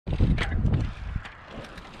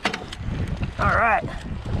All right,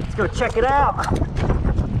 let's go check it out.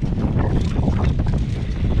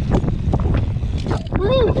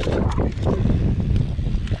 Woo!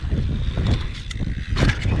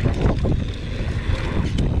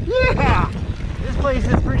 Yeah! This place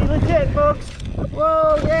is pretty legit, folks.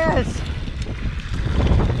 Whoa, yes!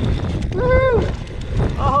 Woo!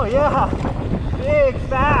 Oh yeah! Big,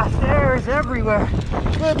 fast airs everywhere.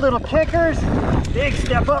 Good little kickers. Big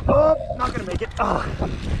step up. Oh, not gonna make it. Oh.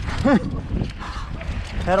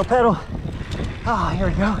 Pedal, pedal. Oh, here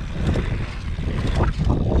we go.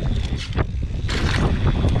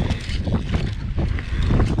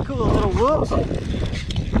 Cool little whoops.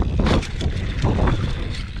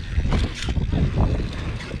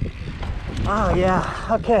 Oh yeah,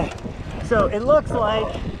 okay. So it looks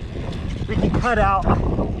like we can cut out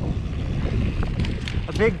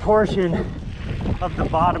a big portion of the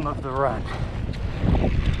bottom of the run.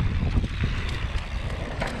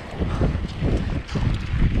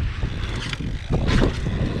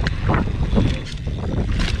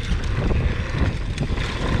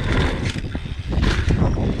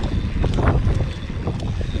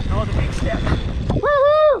 Oh, the big step.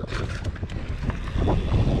 Woohoo!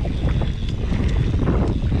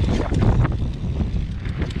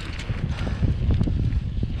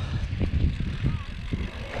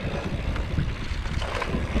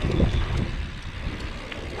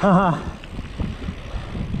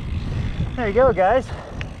 There you go, guys.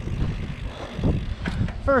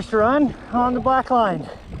 First run on the black line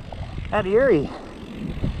at Erie.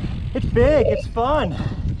 It's big, it's fun,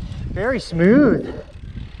 very smooth.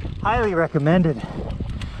 Highly recommended.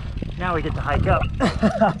 Now we get to hike up.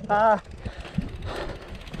 All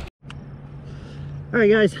right,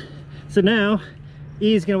 guys. So now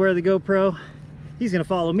E's gonna wear the GoPro. He's gonna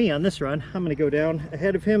follow me on this run. I'm gonna go down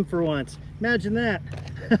ahead of him for once. Imagine that.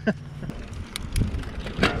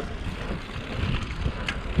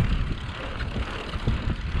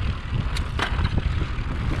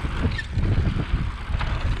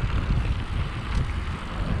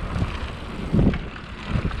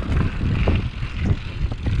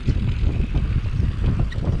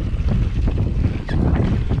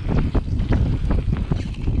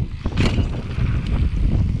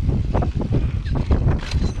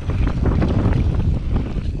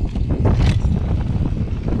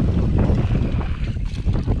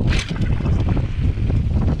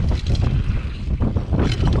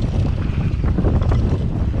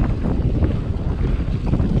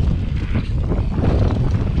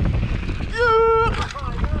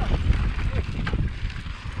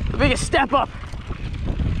 Biggest step up.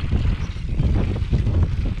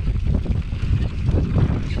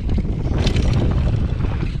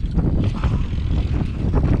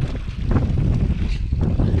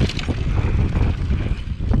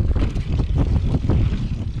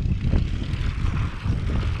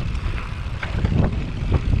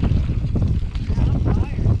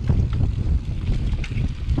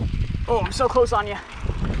 Oh, I'm so close on you.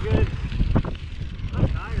 Good. I'm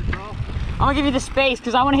tired, bro. I'm gonna give you the space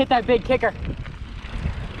because I want to hit that big kicker.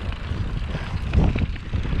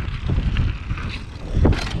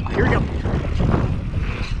 Oh, here we go.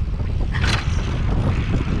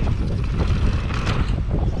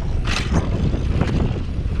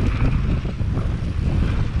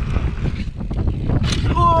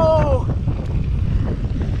 Oh!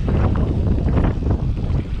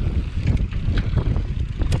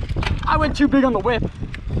 I went too big on the whip.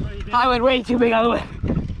 I went way too big on the whip.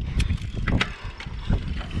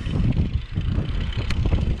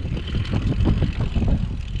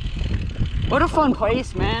 What a fun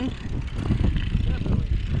place, man. Definitely.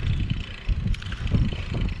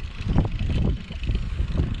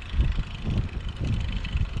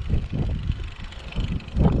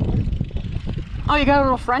 Oh, you got a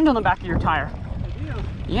little friend on the back of your tire. I do.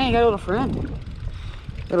 Yeah, you got a little friend.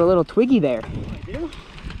 Got a little twiggy there. I do?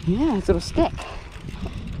 Yeah, it's a little stick.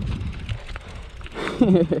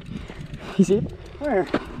 You see it? Where?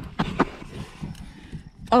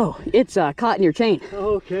 Oh, it's caught in your chain.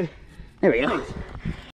 Oh, okay. There we go. Thanks.